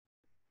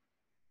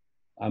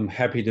I'm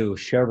happy to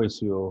share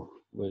with you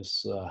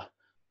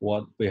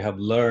what we have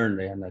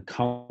learned and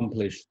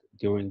accomplished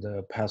during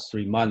the past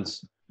 3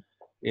 months.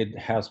 It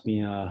has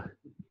been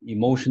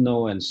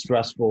emotional and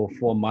stressful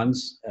 4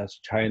 months as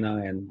China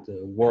and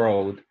the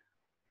world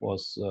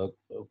was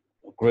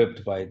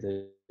gripped by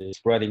the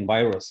spreading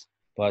virus.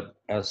 But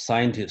as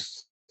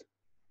scientists,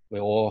 we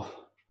all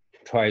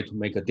try to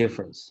make a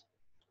difference.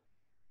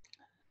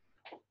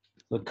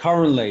 But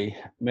currently,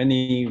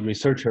 many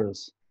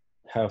researchers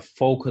have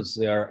focused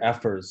their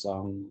efforts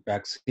on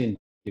vaccine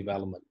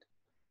development.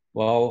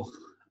 Well,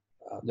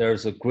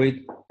 there's a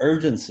great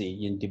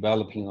urgency in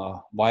developing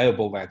a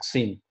viable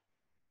vaccine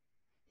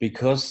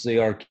because they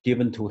are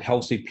given to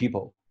healthy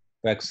people.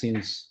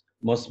 Vaccines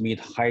must meet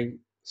high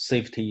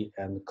safety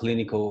and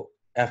clinical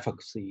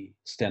efficacy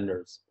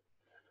standards,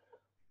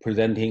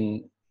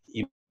 presenting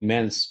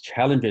immense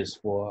challenges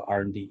for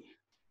R&D.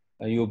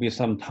 It will be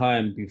some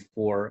time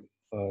before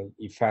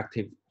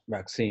effective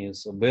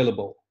vaccines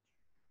available.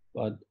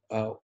 But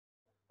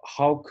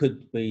how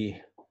could we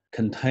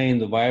contain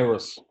the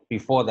virus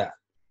before that?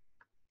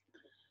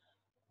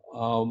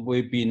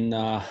 We've been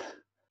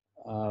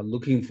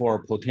looking for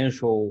a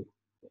potential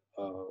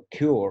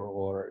cure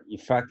or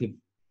effective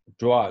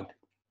drug.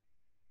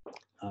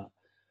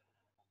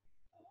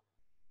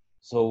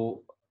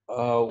 So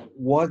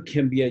what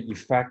can be an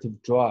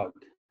effective drug?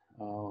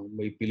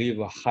 We believe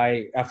a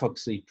high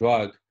efficacy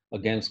drug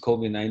against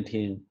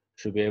COVID-19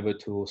 should be able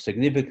to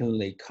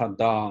significantly cut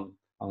down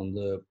on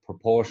the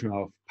proportion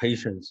of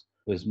patients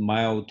with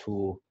mild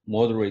to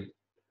moderate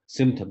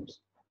symptoms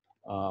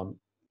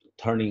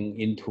turning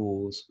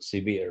into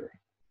severe.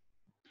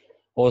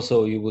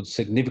 Also, it would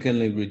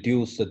significantly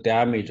reduce the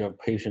damage of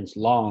patients'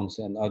 lungs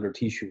and other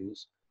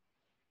tissues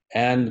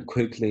and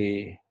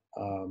quickly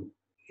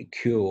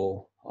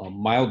cure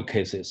mild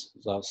cases,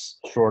 thus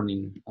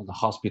shortening the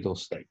hospital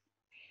stay.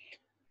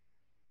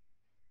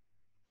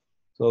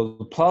 So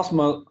the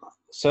plasma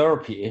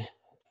therapy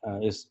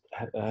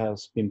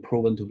has been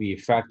proven to be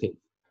effective.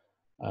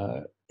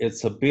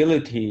 Its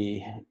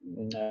availability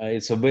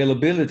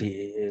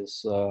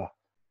is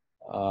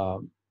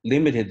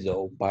limited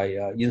though by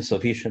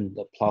insufficient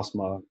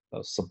plasma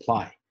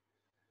supply.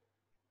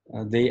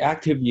 The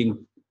active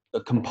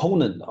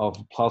component of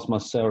plasma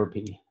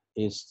therapy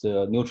is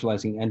the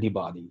neutralizing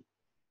antibody,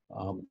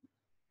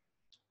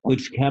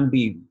 which can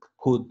be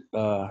put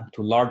to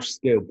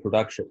large-scale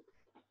production.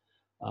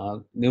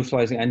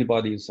 Neutralizing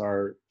antibodies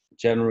are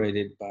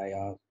generated by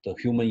the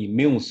human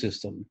immune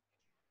system.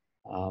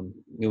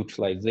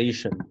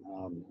 Neutralization,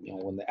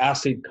 when the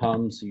acid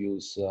comes,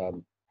 use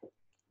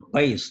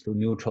base to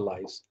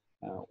neutralize.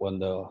 When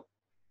the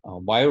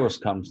virus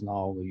comes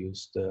now, we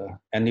use the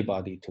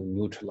antibody to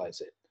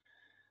neutralize it.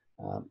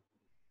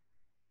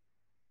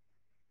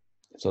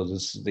 So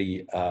this is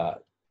the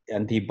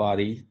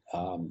antibody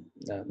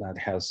that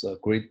has a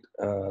great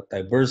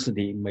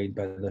diversity made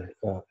by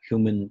the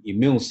human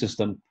immune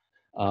system.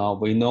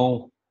 We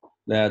know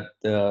that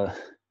the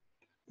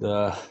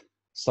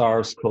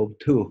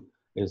SARS-CoV-2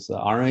 is the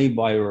RNA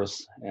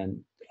virus,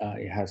 and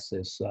it has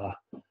this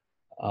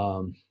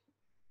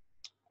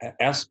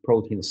S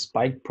protein,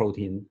 spike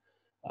protein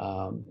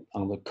on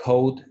the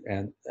coat,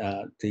 and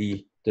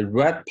the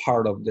red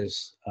part of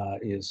this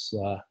is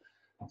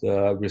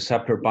the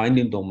receptor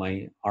binding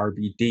domain,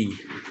 RBD.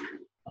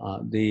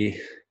 The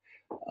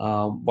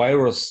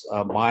virus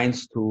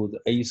binds to the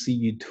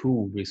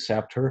ACE2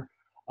 receptor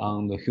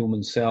on the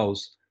human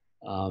cells.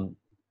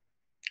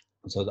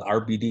 So the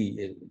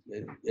RBD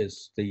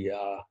is the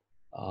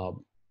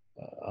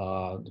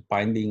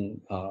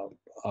binding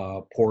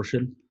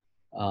portion,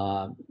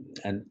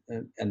 and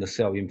the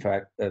cell, in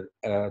fact,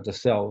 the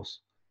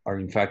cells are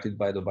infected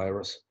by the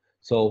virus.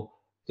 So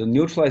the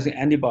neutralizing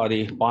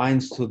antibody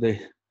binds to the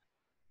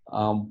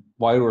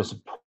virus,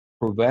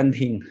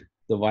 preventing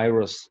the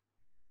virus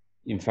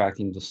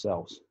infecting the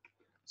cells.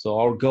 So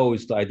our goal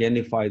is to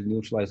identify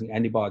neutralizing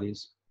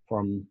antibodies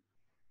from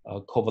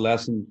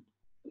convalescent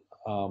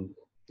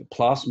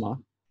plasma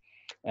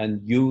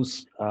and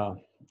use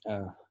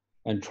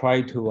and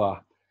try to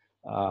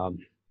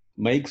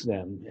make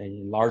them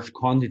in large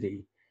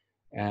quantity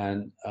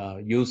and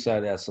use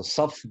that as a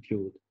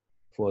substitute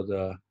for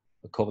the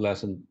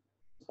convalescent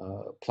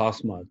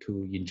plasma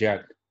to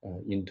inject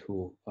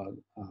into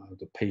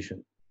the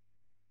patient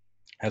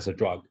as a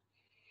drug.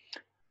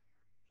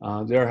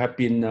 There have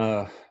been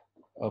a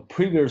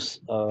previous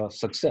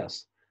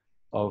success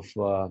of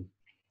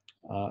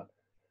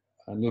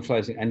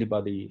neutralizing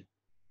antibody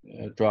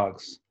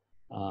drugs,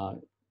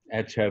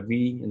 HIV,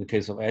 in the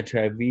case of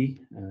HIV,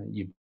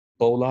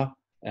 Ebola,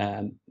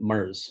 and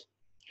MERS.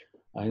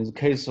 In the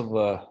case of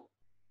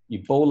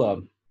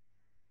Ebola,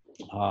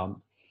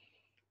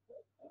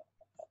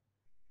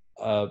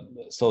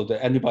 so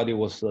the antibody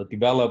was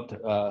developed,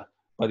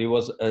 but it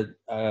was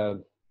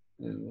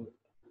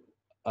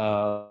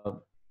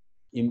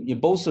in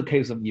both the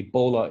case of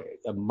Ebola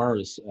and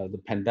MERS,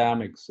 the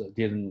pandemics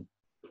didn't,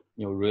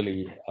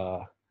 really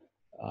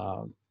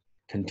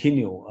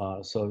continue.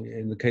 So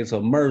in the case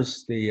of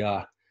MERS,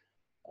 the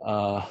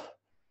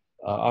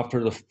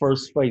after the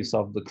first phase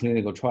of the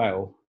clinical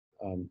trial,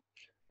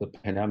 the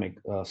pandemic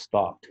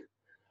stopped.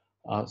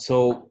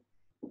 So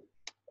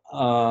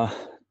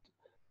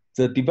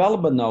the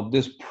development of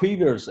these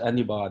previous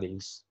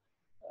antibodies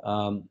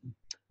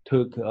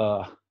took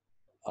a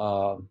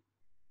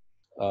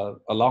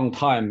long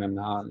time and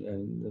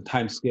the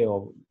time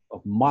scale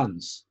of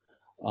months.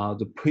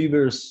 The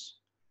previous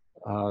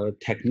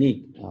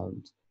technique,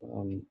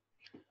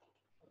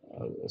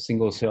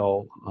 single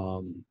cell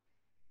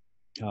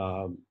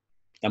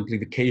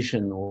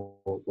amplification or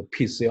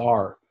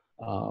PCR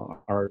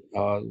are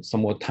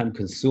somewhat time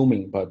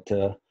consuming, but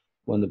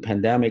when the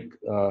pandemic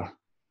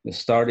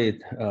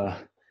started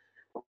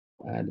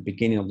at the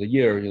beginning of the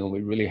year,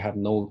 we really have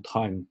no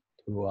time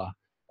to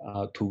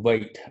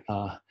wait.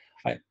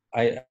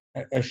 I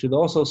should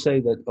also say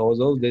that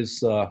although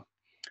this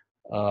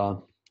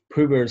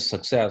previous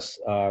success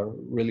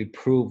really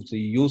proved the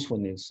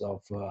usefulness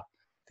of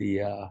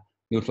the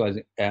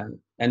neutralizing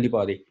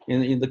antibody,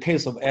 in the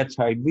case of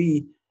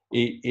HIV,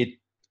 it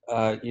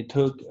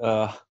took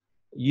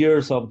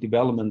years of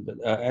development, but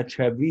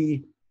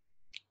HIV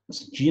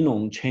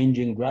genome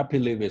changing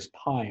rapidly with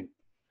time.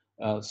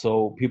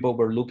 So people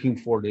were looking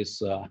for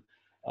these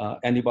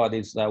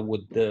antibodies that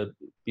would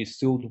be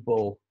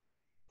suitable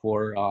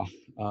for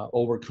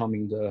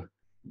overcoming the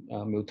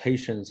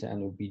mutations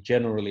and would be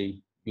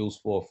generally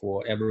useful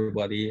for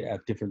everybody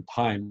at different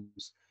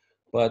times.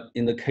 But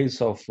in the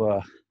case of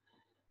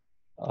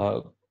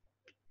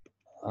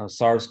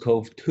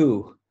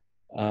SARS-CoV-2,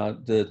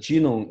 the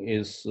genome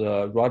is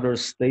rather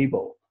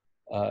stable,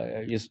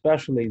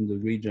 especially in the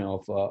region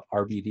of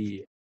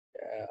RBD.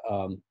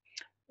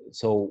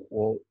 So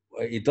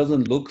it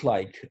doesn't look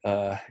like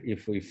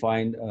if we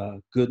find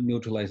a good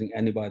neutralizing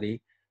antibody,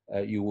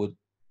 you would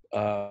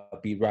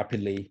be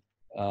rapidly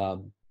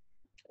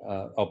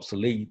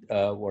obsolete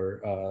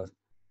or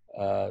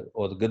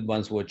the good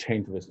ones will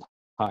change with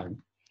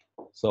time.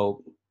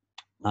 So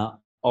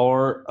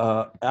our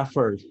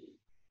effort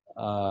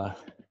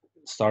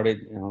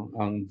started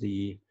on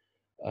the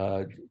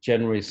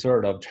January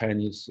 3rd of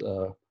Chinese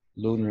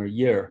Lunar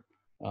Year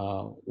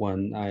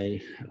when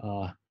I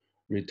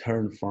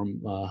returned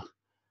from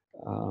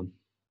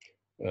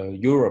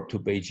Europe to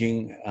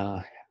Beijing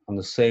on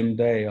the same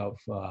day of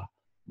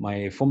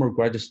my former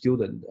graduate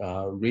student,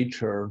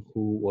 Richard,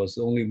 who was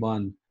the only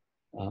one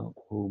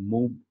who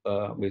moved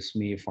with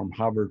me from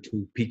Harvard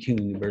to Peking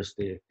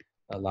University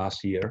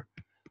last year.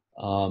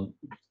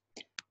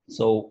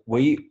 So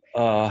we,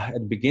 at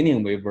the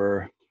beginning, we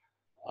were,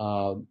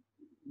 our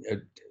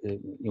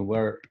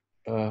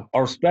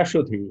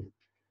specialty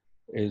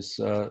is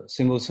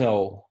single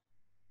cell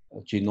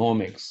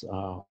genomics.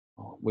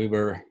 We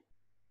were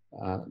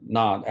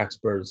not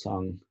experts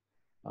on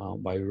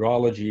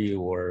virology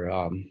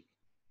or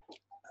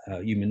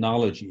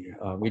immunology.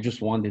 We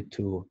just wanted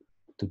to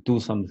do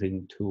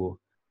something to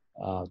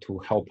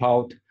help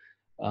out.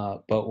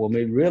 But when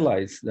we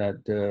realized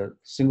that the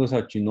single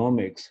cell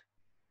genomics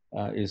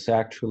is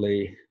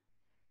actually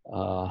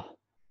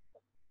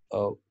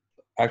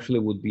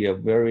would be a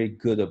very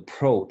good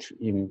approach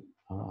in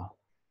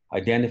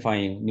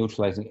identifying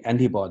neutralizing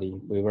antibody,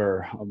 we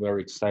were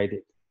very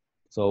excited.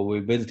 So we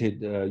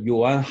visited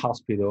Yuan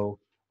Hospital,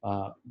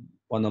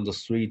 one of the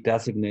 3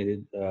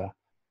 designated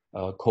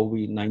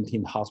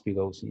COVID-19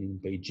 hospitals in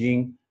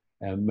Beijing,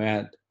 and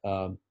met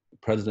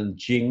President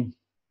Jing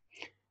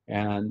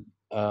and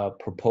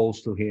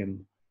proposed to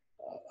him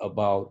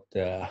about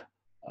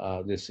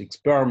this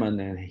experiment,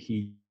 and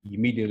he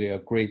immediately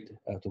agreed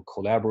to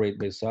collaborate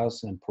with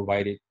us and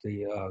provided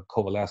the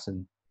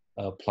convalescent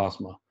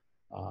plasma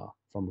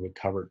from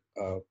recovered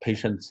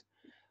patients.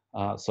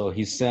 So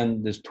he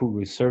sent these 2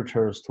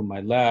 researchers to my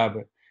lab,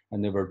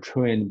 and they were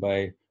trained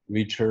by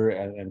Richard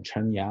and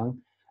Chen Yang.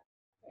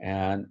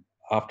 And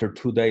after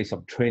 2 days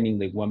of training,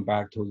 they went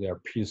back to their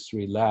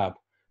P3 lab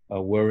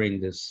wearing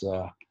this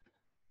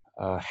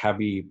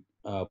heavy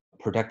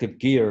protective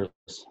gears.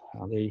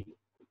 They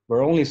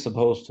were only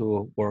supposed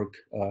to work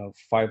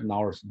 5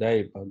 hours a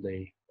day, but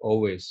they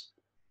always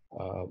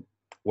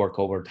work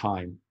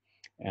overtime.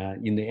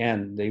 And in the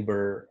end, they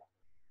were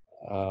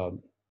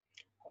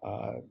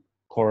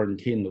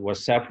quarantined, were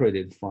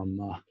separated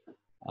from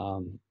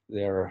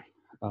their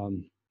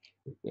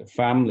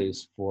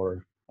families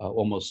for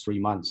almost 3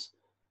 months.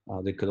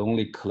 They could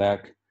only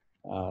collect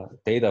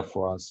data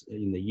for us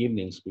in the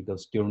evenings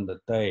because during the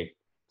day,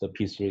 the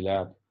P3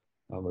 lab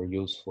were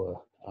used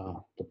for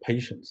the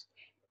patients.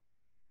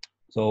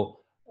 So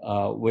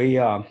we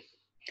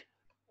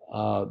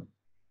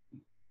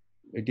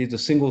did the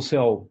single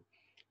cell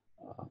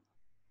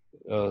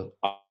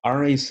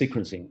RNA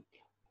sequencing.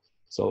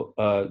 So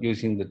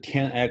using the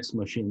 10x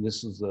machine,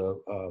 this is a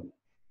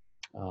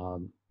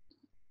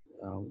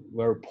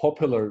very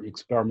popular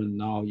experiment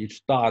now.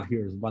 Each dot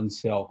here is 1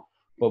 cell,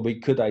 but we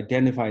could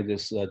identify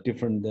this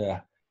different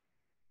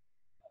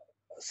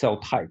cell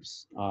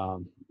types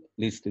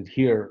listed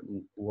here.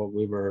 What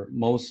we were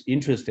most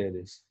interested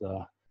in is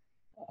the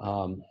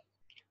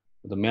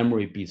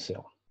memory B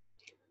cell.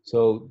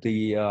 So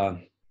the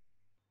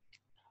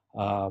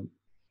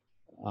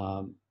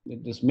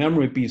this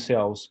memory B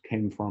cells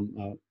came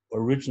from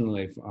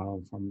originally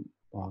from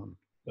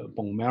the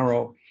bone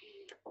marrow,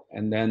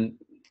 and then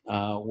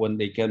when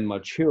they get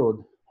matured,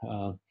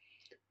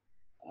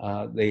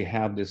 they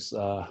have this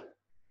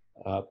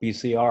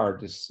BCR,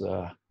 this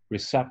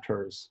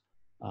receptors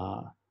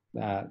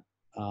that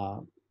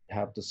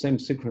have the same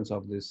sequence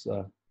of this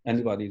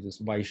antibody, this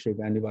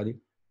Y-shaped antibody.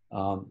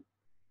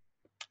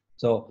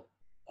 So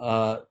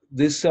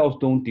these cells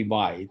don't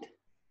divide.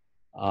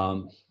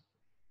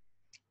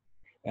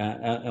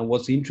 And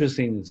what's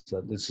interesting is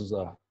that this is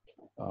of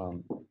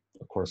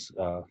course,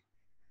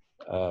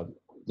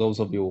 those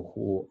of you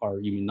who are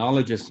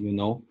immunologists, you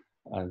know,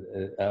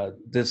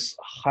 this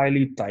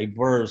highly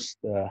diverse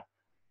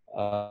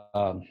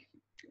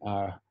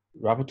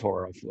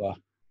repertoire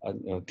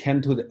of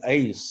 10 to the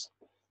 8th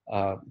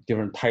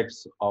different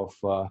types of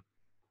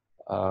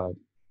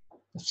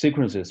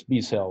sequences,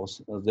 B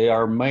cells. They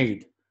are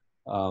made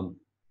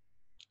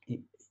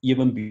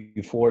even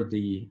before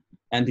the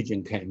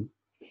antigen came,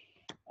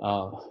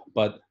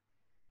 but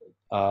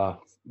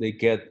they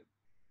get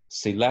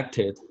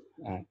selected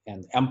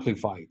and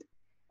amplified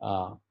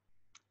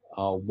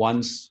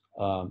once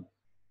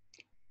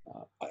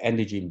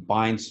antigen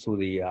binds to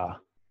the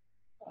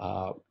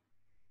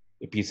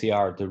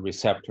PCR, the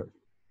receptor.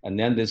 And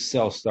then this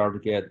cell start to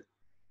get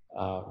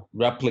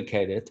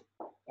replicated,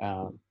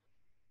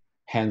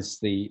 hence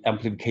the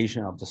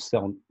amplification of the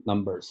cell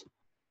numbers.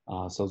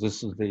 So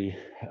this is the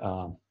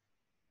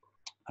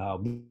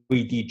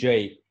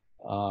VDJ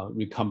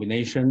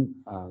recombination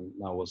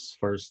that was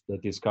first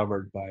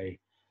discovered by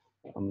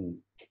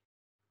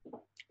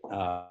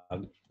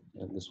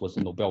this was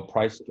a Nobel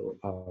Prize to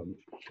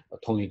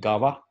Tony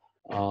Gava.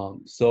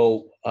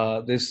 So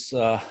this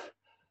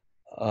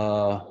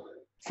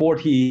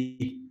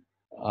 40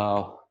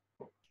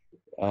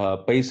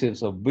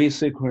 bases of V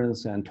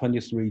sequence and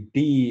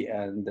 23D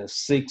and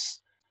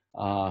 6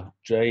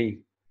 J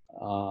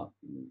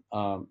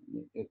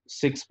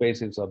 6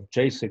 bases of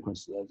J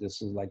sequence.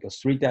 This is like a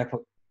 3 deck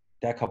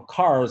of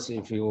cards.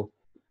 If you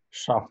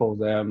shuffle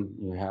them,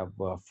 you have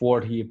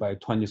 40 by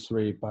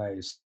 23 by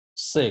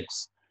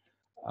 6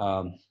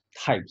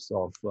 types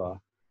of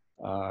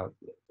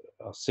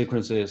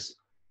sequences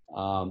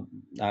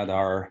that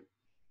are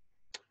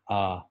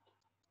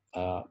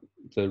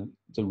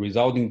the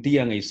resulting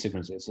DNA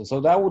sequences. So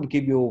that would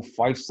give you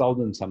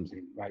 5,000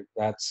 something, right?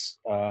 That's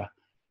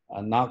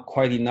not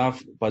quite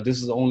enough, but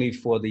this is only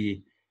for the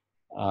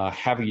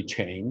heavy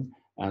chain,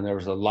 and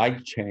there's a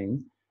light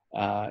chain,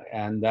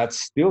 and that's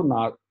still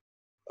not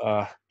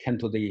 10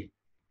 to the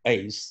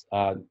 8th.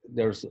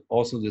 There's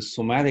also the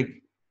somatic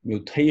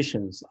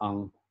mutations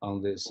on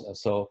this.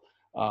 So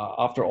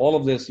after all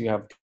of this, you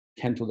have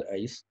 10 to the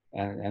 8th,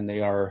 and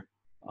they are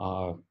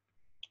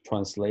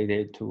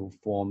translated to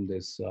form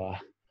this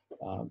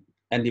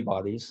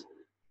antibodies.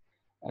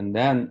 And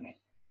then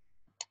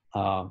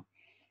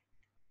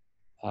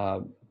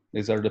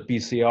these are the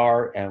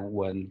PCR, and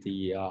when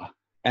the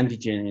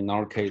antigen, in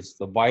our case,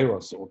 the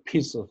virus or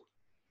piece of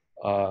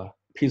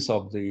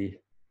the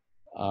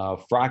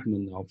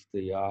fragment of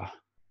the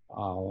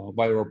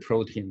viral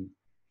protein,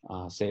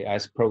 say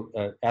S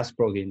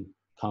protein,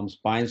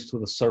 binds to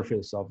the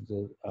surface of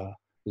the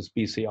this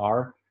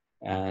BCR,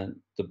 and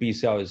the B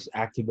cell is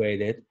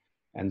activated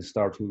and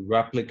start to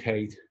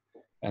replicate,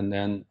 and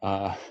then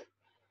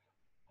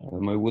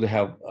we would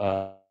have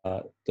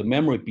the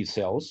memory B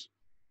cells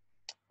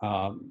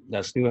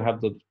that still have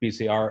the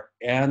BCR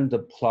and the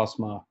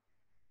plasma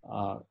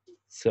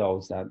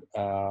cells that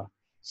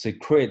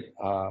secrete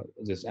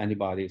these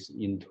antibodies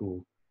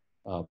into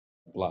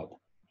blood.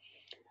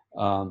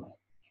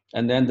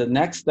 And then the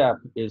next step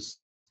is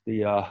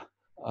the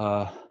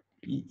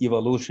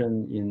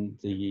evolution in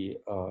the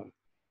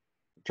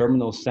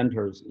germinal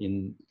centers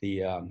in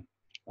the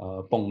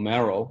bone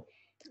marrow.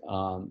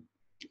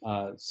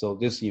 So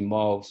this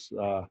involves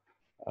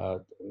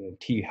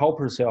T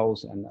helper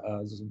cells, and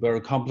this is a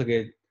very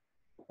complicated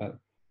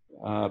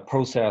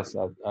process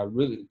that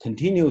really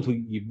continue to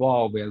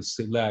evolve and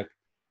select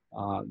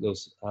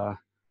those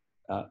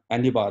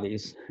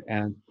antibodies.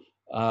 And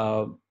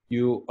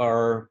you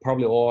are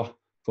probably all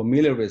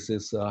familiar with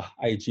this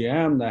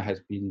IgM that has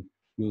been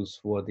used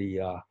for the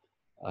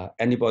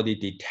antibody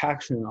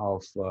detection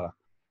of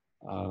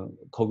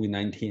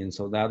COVID-19.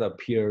 So that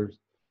appears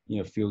in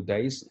a few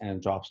days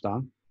and drops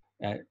down.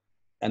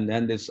 And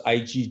then this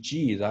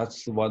IgG,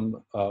 that's the one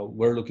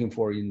we're looking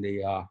for in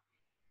the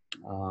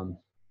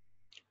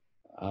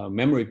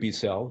memory B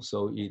cell.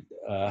 So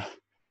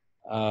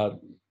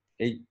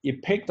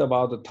it picked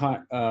about the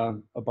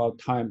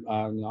time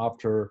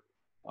after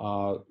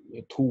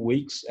 2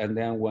 weeks, and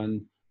then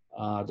when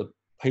the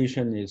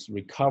patient is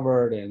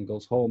recovered and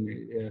goes home,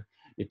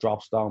 it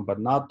drops down, but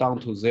not down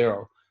to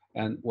 0.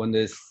 And when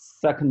the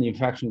second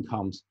infection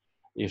comes,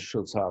 it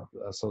shoots up.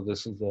 So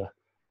this is the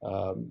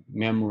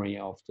memory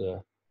of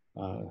the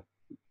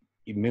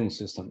immune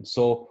system.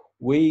 So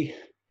we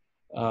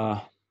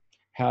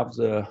have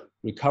the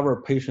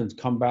recovered patients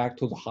come back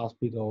to the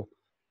hospital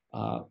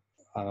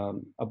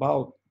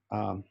about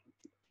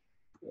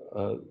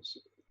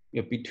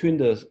between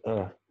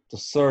the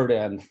third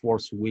and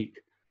fourth week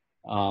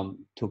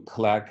to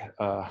collect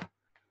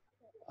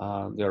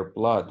their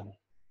blood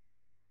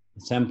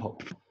sample.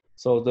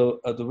 So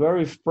the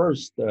very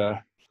first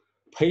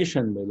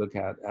patient we look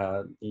at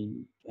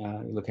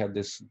look at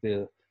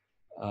the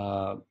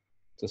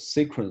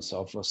sequence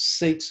of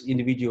 6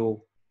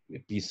 individual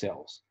B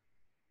cells.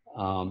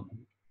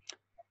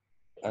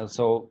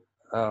 So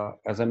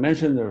as I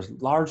mentioned, there's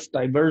large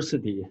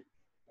diversity.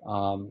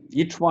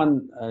 Each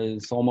one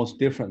is almost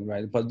different,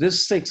 right? But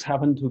these 6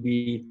 happen to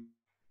be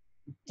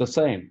the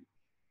same,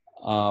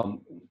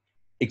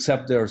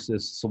 except there's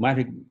this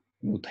somatic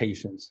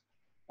mutations.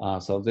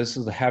 So this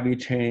is a heavy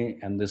chain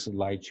and this is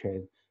light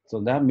chain. So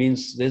that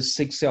means these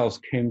 6 cells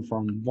came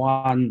from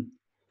one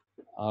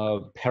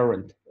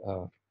parent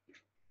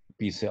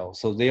B cell.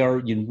 So they are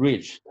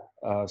enriched,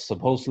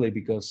 supposedly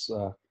because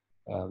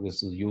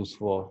this is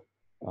useful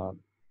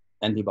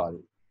antibody.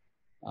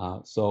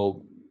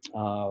 So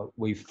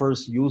we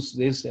first use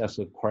this as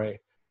a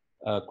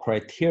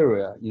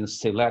criteria in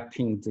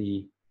selecting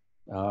the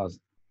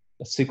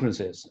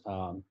sequences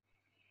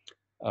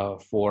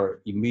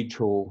for in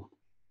vitro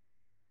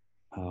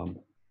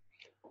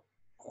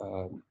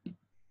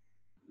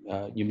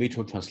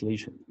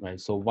translation, right?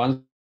 So once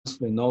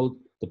we know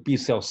the B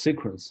cell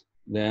sequence,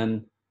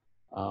 then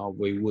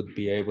we would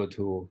be able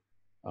to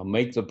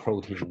make the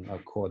protein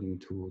according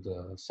to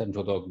the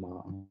central dogma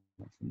of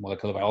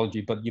molecular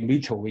biology. But in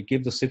vitro, we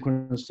give the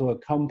sequence to a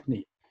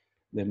company,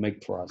 they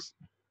make for us.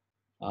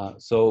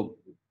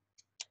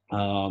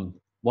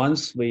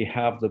 Once we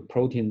have the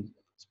protein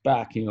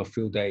back in a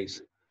few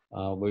days,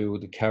 we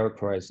would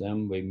characterize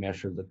them. We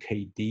measure the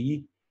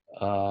KD,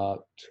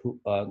 to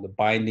the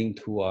binding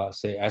to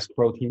say S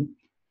protein,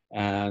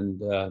 and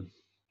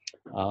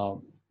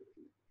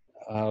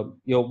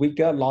we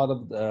get a lot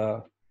of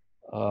the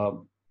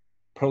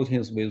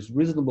proteins with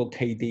reasonable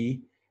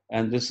KD,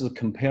 and this is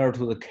compared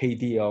to the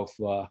KD of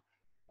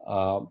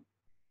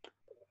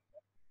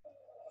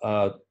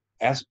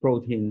S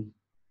protein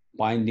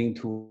binding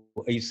to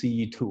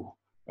ACE2,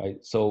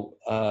 right? So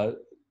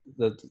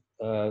the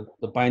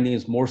binding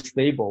is more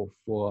stable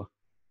for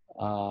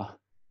the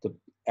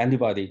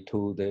antibody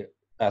to the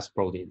S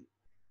protein.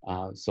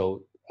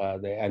 So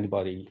the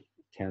antibody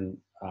can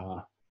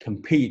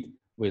compete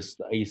with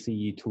the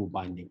ACE2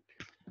 binding.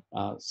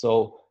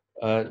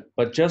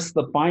 But just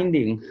the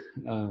binding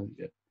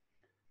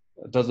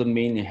doesn't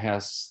mean it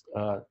has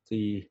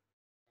the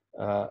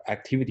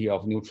activity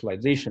of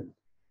neutralization.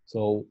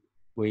 So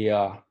we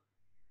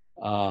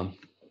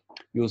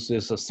use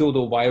this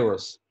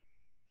pseudovirus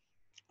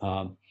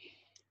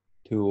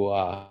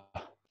to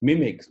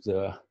mimic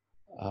the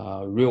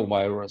real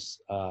virus.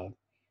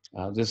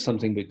 This is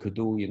something we could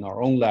do in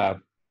our own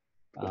lab.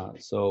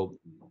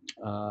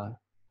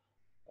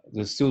 The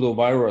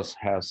pseudovirus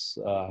has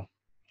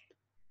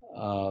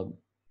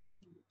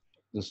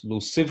this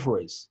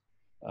luciferase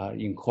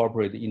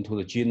incorporated into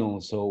the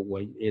genome. So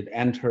when it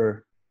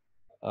enters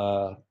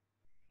a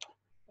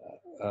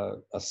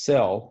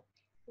cell,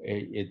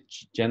 it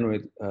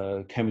generates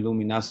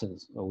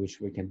chemiluminescence,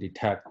 which we can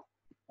detect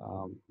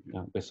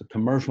with a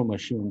commercial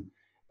machine.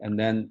 And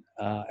then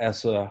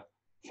as a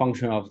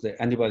function of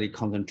the antibody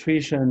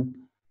concentration,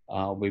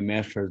 we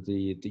measure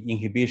the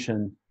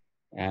inhibition.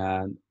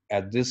 And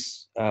at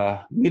this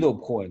middle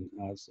point,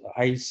 as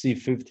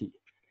IC50,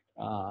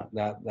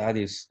 that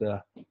is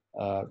the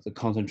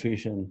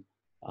concentration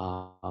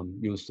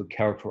used to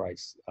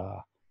characterize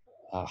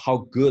how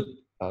good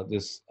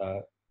this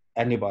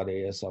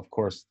antibody is. Of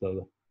course,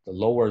 the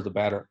lower the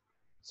better.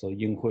 So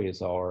Yinghui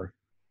is our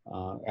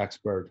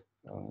expert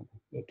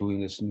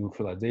doing this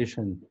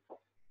neutralization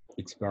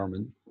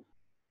experiment.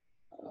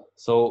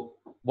 So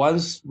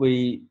once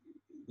we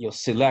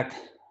select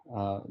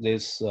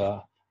this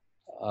the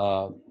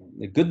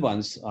good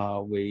ones,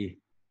 we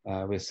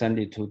send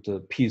it to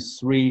the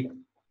P3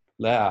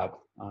 lab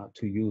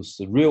to use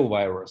the real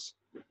virus.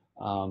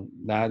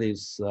 That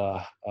is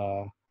a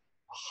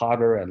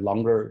harder and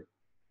longer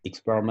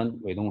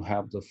experiment. We don't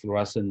have the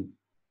fluorescent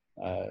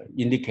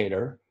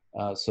indicator.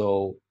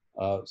 So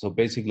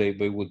basically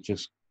we would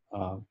just,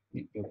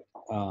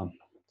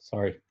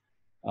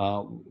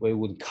 we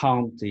would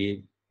count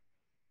the,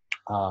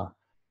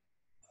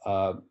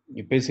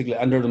 basically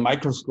under the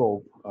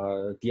microscope,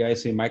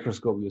 DIC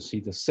microscope, you see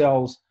the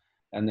cells,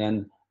 and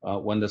then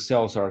when the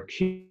cells are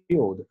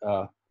killed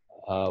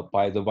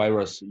by the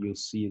virus, you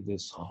see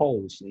these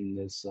holes in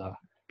this,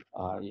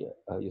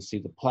 you see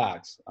the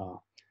plaques.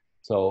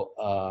 So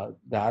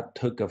that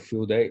took a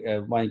few days,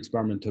 one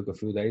experiment took a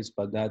few days,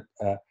 but that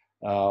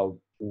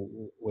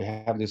we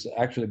have this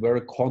actually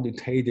very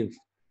quantitative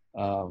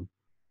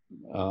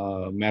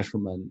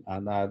measurement,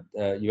 and that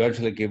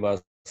eventually give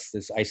us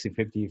this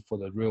IC50 for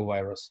the real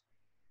virus.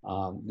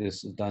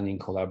 This is done in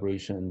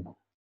collaboration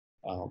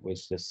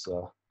with this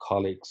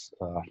colleagues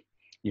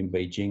in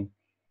Beijing.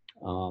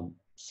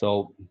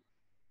 So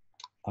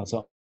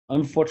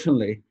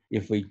unfortunately,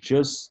 if we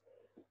just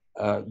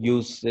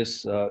use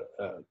this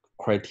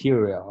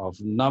criteria of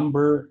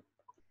number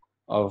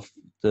of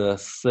the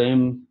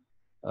same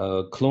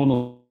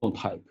clonal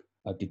type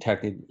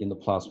detected in the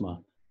plasma,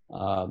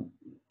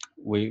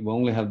 we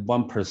only have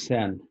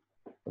 1%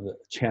 of the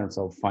chance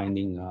of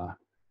finding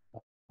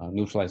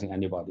neutralizing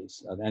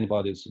antibodies. The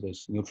antibodies with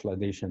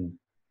neutralization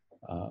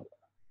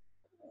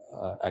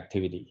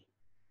activity.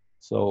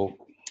 So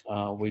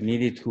we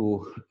needed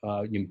to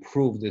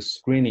improve this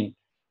screening.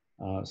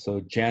 So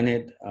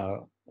Janet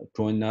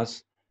joined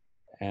us,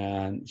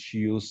 and she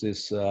used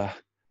this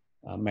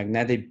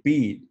magnetic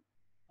bead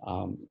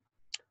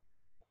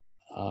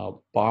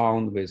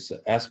bound with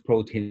S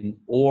protein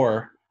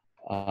or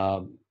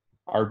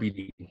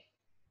RBD.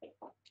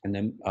 And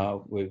then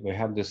we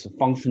have this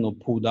functional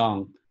pull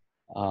down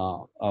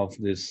of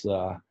this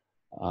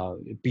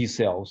B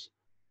cells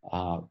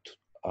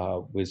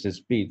with these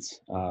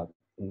beads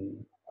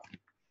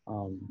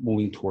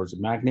moving towards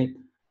the magnet.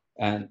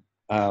 And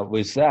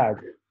with that,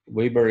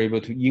 we were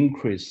able to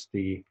increase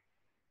the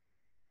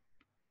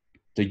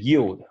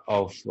yield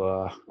of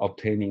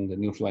obtaining the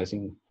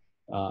neutralizing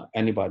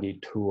antibody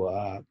to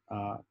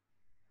 10%,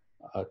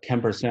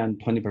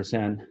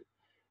 20%.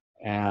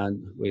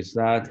 And with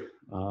that,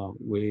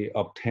 we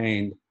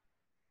obtained,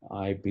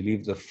 I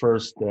believe, the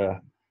first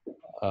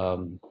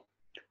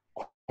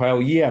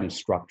cryo-EM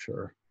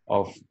structure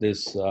of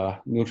this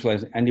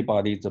neutralizing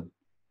antibody. The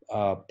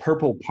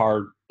purple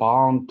part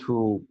bound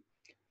to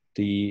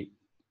the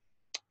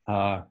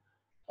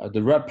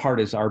red part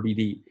is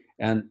RBD,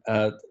 and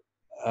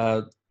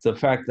the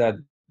fact that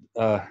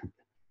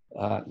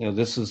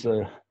this is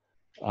a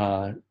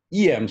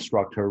EM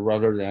structure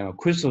rather than a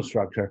crystal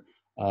structure,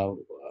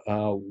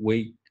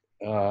 we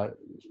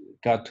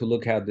got to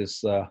look at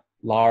this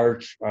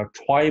large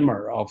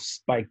trimer of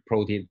spike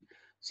protein.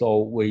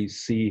 So we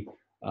see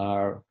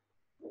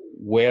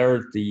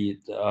where the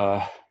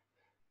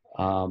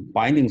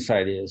binding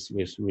site is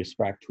with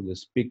respect to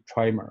this big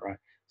trimer, right?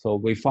 So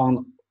we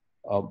found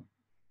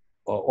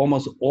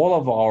almost all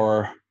of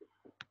our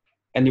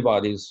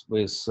antibodies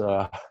with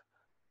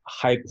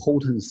high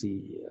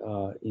potency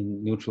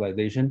in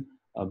neutralization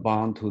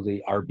bound to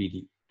the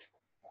RBD.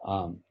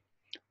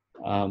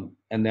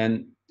 And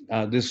then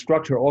this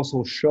structure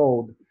also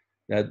showed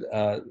that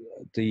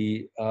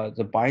the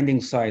binding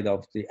site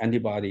of the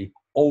antibody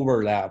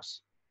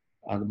overlaps,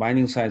 the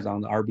binding sites on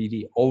the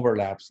RBD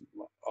overlaps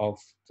of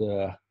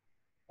the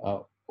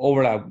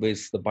overlap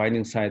with the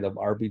binding site of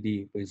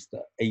RBD with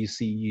the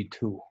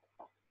ACE2.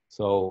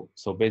 So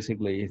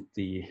basically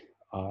the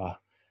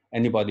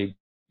antibody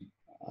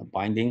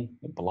binding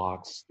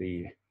blocks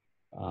the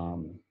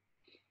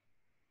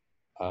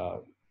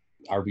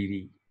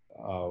RBD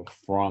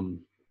from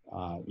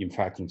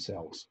infecting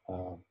cells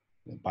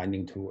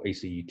binding to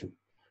ACE2.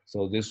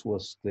 So this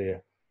was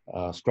the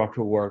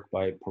structural work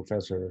by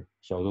Professor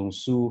Xiaoliang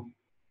Sunney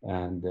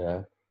and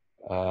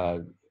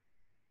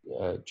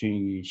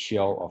Junyi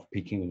Xiao of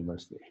Peking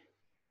University.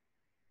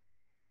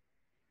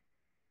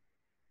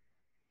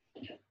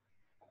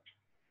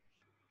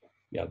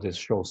 Yeah, this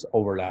shows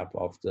overlap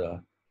of the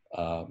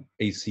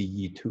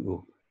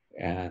ACE2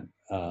 and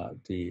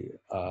the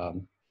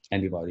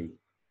antibody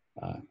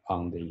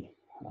on the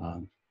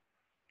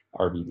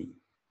RBD.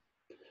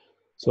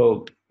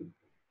 So,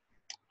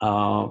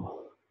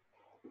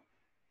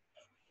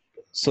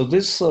 so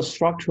this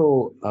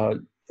structural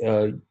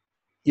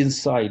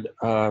insight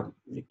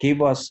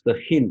gave us the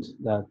hint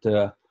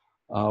that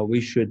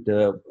we should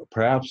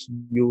perhaps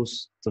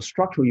use the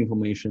structural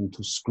information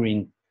to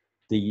screen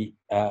the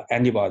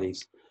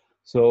antibodies.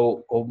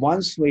 So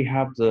once we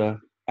have the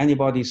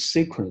antibody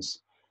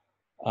sequence,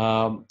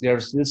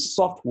 there's this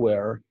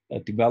software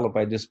developed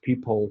by these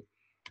people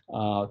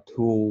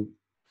to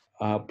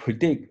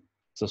predict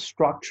the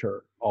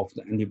structure of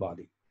the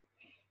antibody.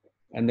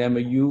 And then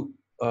we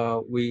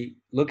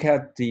look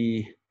at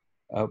the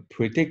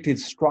predicted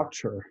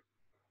structure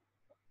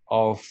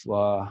of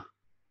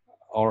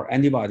our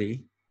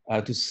antibody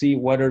to see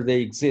whether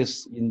they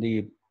exist in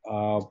the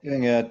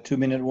Giving a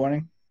 2-minute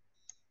warning.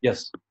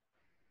 Yes,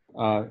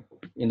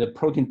 in the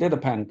protein data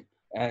bank,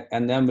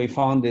 and then we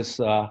found this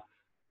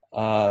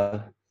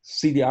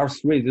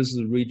CDR3. This is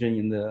a region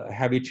in the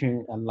heavy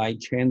chain and light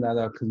chain that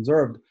are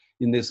conserved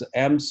in this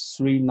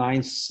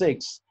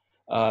M396.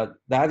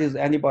 That is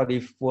antibody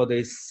for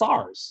the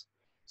SARS.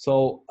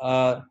 So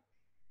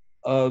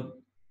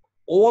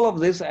all of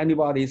these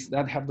antibodies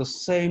that have the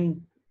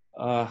same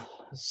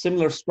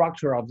similar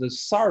structure of the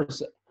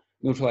SARS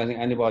neutralizing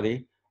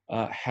antibody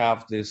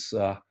have this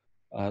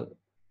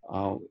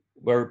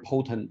very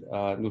potent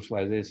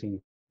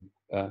neutralizing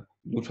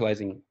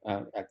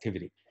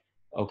activity.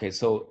 Okay,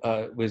 so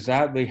with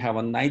that, we have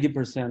a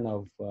 90%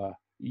 of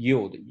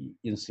yield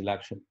in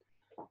selection.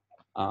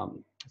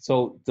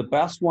 So the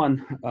best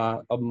one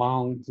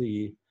among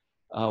the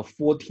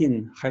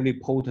 14 highly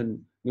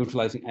potent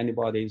neutralizing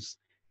antibodies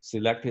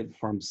selected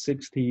from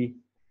 60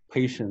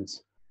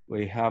 patients,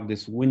 we have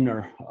this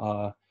winner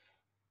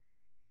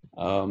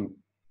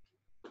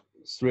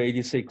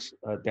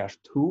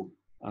 386-2,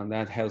 and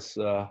that has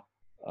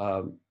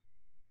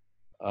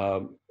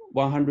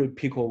 100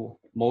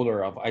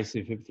 picomolar of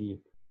IC50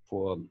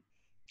 for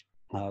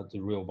the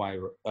real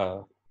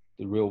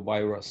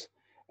virus.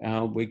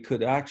 We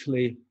could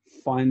actually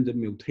find the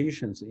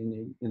mutations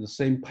in the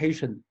same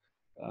patient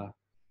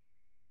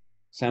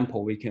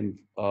sample. We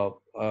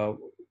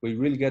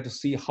really get to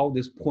see how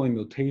these point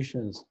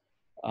mutations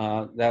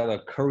that are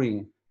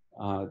occurring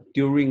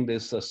during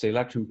this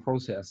selection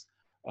process.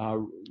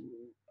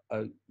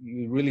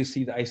 You really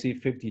see the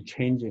IC50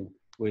 changing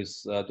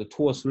with the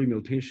 2 or 3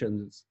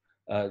 mutations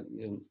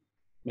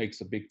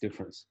makes a big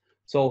difference.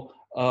 So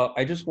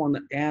I just want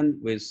to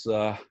end with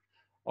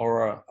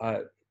our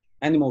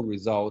animal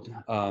result.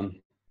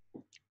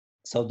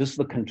 So this is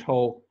the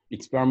control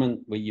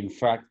experiment. We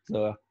infect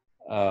the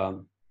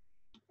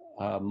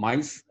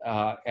mice,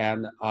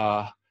 and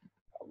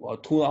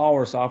 2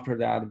 hours after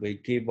that, we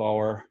give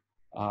our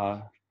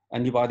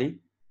antibody,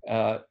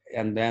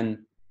 and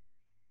then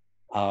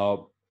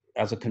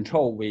as a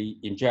control, we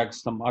inject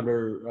some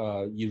other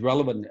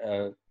irrelevant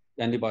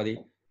antibody,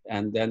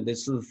 and then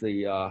this is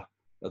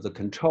the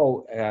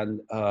control, and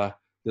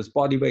this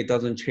body weight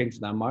doesn't change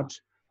that much,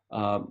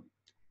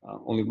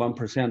 only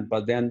 1%.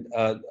 But then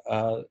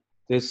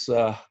this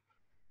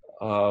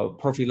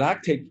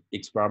prophylactic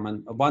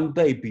experiment, 1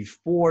 day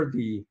before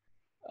the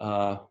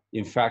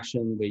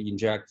infection, we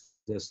inject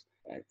this,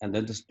 and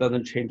then this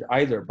doesn't change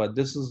either. But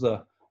this is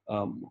the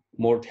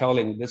more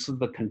telling. This is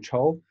the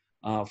control.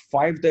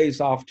 5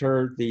 days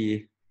after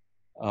the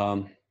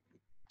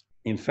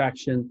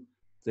infection,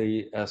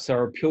 the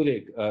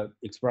therapeutic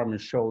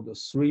experiment showed a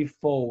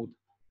 3-fold,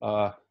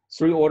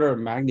 3-order of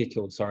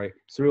magnitude,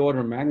 3-order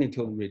of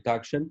magnitude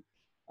reduction.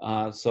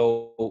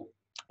 So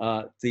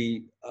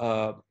the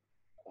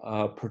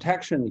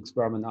protection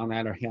experiment, on the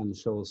other hand,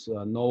 shows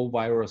no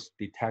virus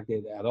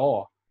detected at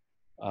all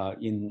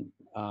in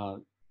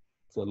the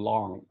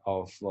lung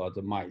of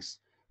the mice.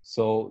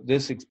 So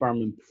this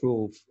experiment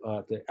proved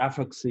the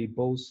efficacy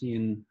both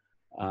in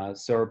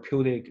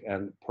therapeutic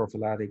and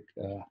prophylactic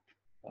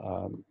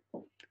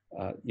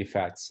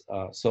effects.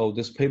 So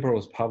this paper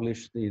was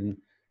published in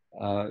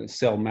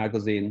Cell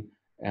magazine,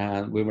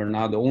 and we were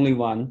not the only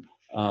one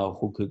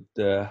who could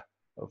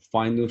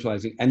find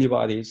neutralizing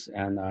antibodies.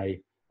 And I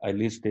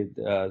listed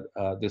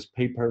these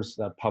papers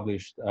that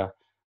published,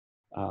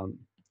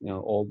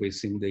 all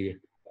within the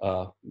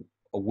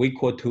a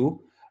week or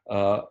 2.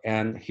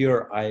 And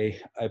here I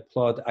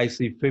plot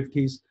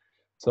IC50s.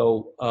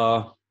 So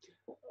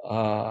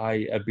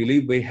I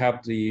believe we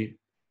have the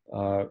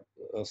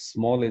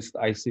smallest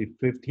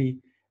IC50,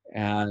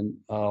 and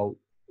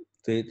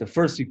the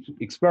first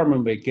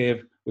experiment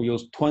we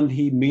used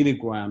 20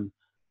 milligram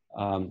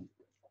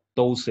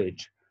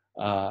dosage,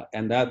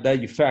 and that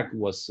effect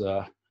was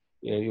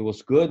it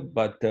was good,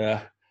 but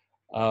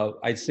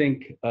I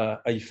think an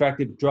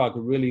effective drug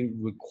really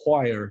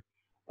require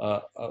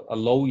a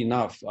low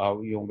enough.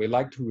 We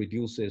like to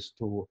reduce this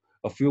to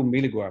a few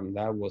milligrams.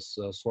 That was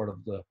sort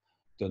of the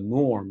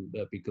norm,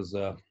 because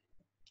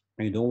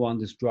you don't want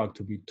this drug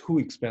to be too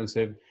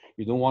expensive.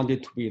 You don't want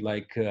it to be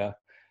like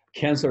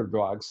cancer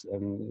drugs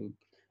and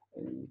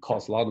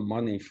cost a lot of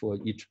money for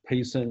each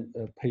patient,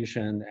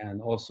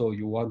 and also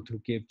you want to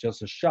give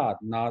just a shot,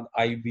 not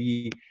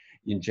IV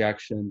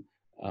injection.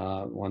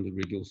 Want to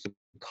reduce the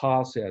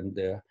cost and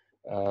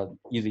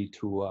easy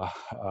to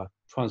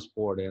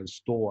transport and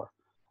store.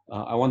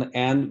 I want to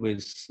end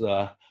with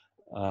the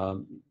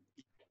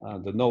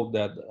note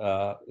that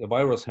the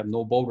virus have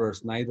no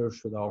borders, neither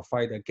should our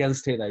fight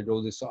against it. I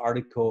wrote this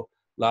article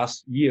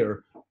last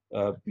year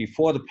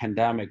before the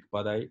pandemic,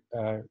 but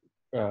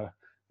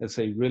let's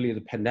say really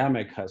the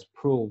pandemic has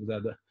proved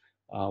that the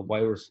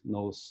virus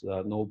knows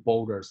no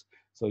borders.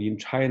 So in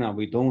China,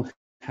 we don't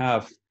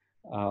have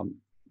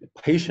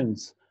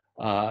patients,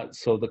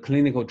 so the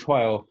clinical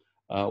trial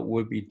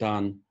will be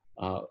done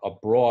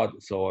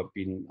abroad. So I've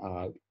been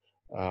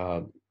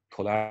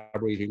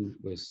collaborating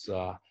with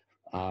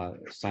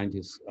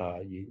scientists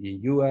in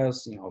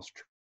US, in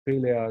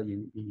Australia,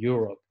 in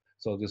Europe.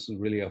 So this is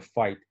really a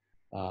fight,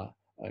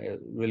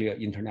 really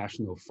an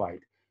international fight.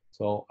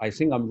 So I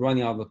think I'm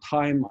running out of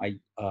time. I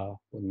will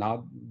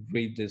not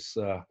read this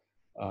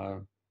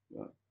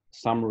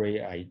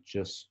summary. I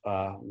just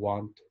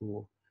want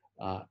to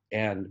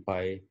end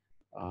by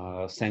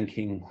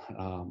thanking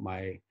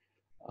my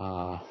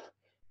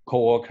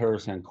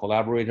co-workers and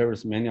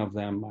collaborators. Many of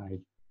them I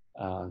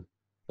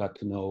got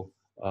to know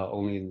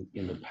only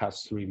in the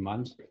past 3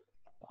 months,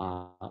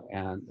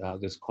 and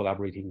this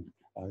collaborating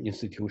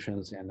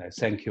institutions, and I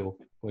thank you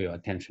for your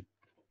attention.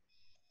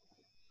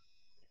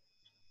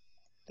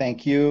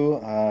 Thank you,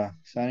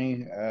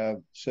 Sunny.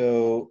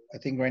 So I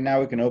think right now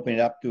we can open it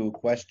up to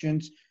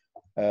questions.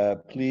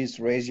 Please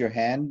raise your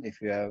hand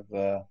if you have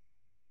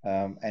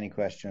any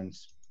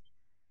questions.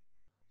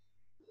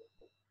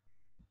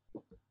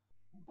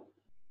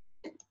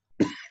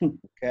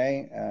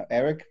 Okay,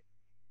 Eric?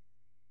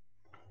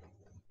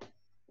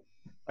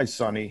 Hi,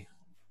 Sunny.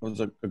 It was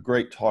a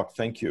great talk.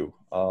 Thank you.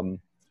 I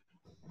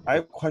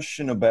have a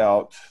question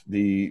about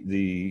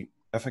the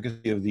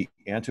efficacy of the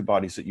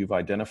antibodies that you've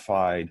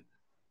identified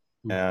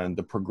and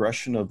the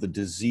progression of the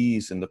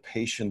disease in the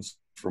patients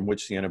from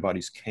which the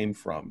antibodies came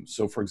from.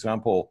 So, for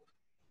example,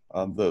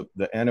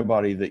 the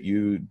antibody that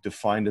you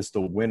defined as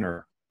the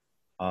winner,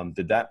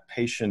 did that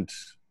patient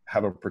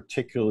have a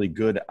particularly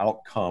good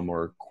outcome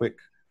or quick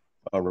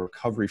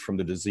recovery from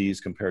the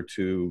disease compared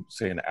to,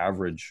 say, an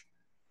average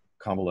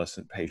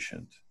convalescent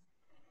patient?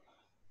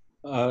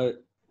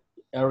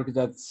 Eric,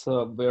 that's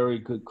a very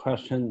good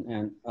question.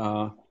 And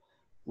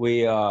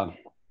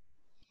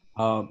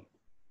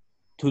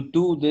to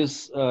do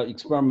this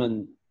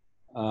experiment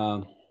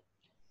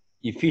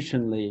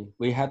efficiently,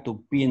 we had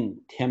to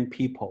bin 10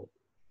 people.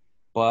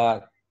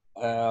 But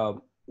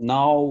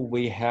now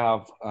we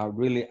have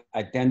really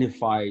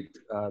identified,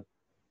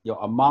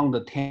 among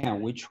the 10,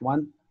 which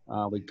one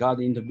we got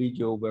the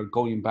individual. We're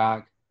going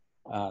back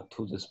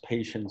to this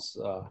patient's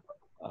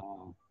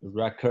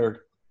record.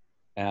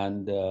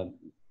 And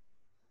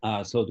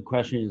so the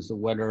question is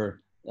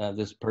whether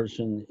this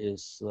person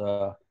is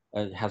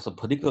has a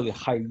particularly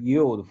high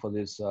yield for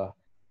this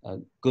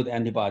good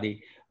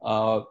antibody.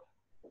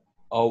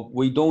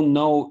 We don't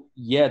know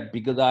yet,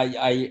 because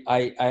I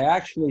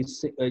actually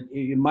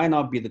it might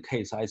not be the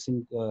case. I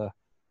think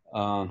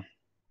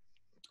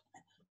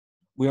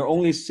we are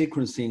only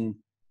sequencing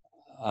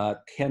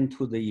 10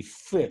 to the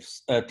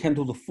 4th or 10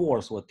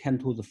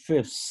 to the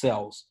 5th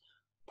cells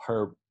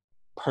per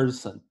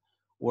person,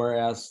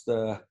 whereas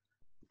the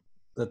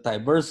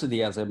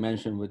diversity, as I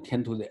mentioned, with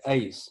 10 to the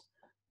 8th.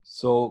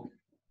 So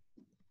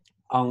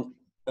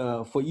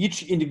for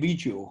each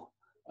individual,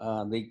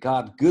 they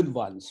got good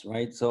ones,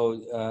 right?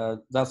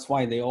 So that's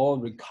why they all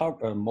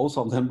recover, most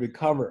of them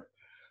recover.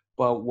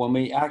 But when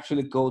we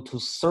actually go to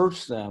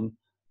search them,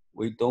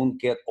 we don't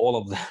get all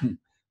of them.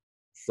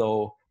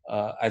 So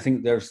I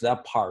think there's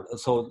that part.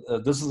 So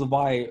this is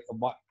why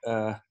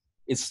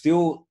it's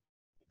still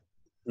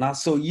not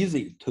so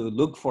easy to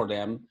look for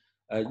them,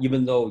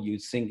 even though you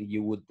think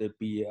you would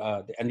be,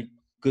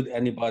 good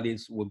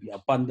antibodies would be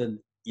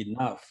abundant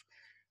enough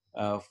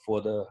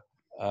for the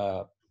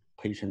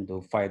patient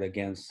to fight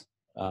against.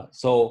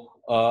 So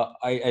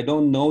I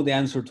don't know the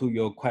answer to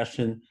your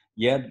question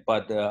yet,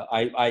 but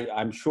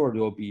I'm sure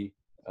there will be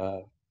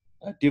a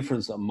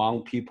difference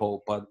among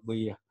people. But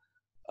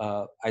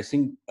I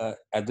think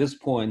at this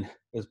point,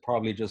 it's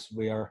probably just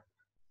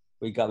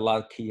we got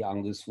lucky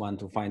on this one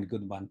to find a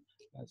good one,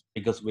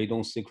 because we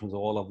don't sequence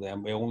all of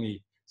them. We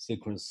only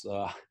sequence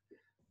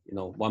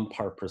 1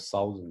 part per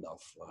 1,000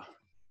 of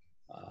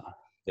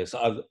this.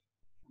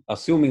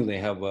 Assuming they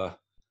have a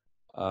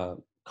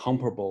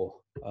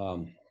comparable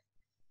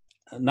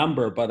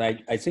number, but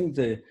I think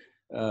the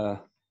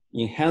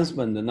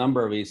enhancement, the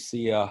number we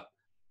see,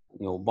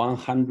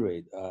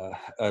 100,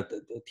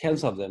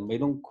 tens of them. We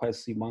don't quite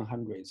see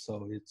 100,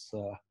 so it's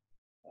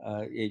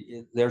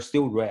they're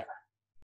still rare.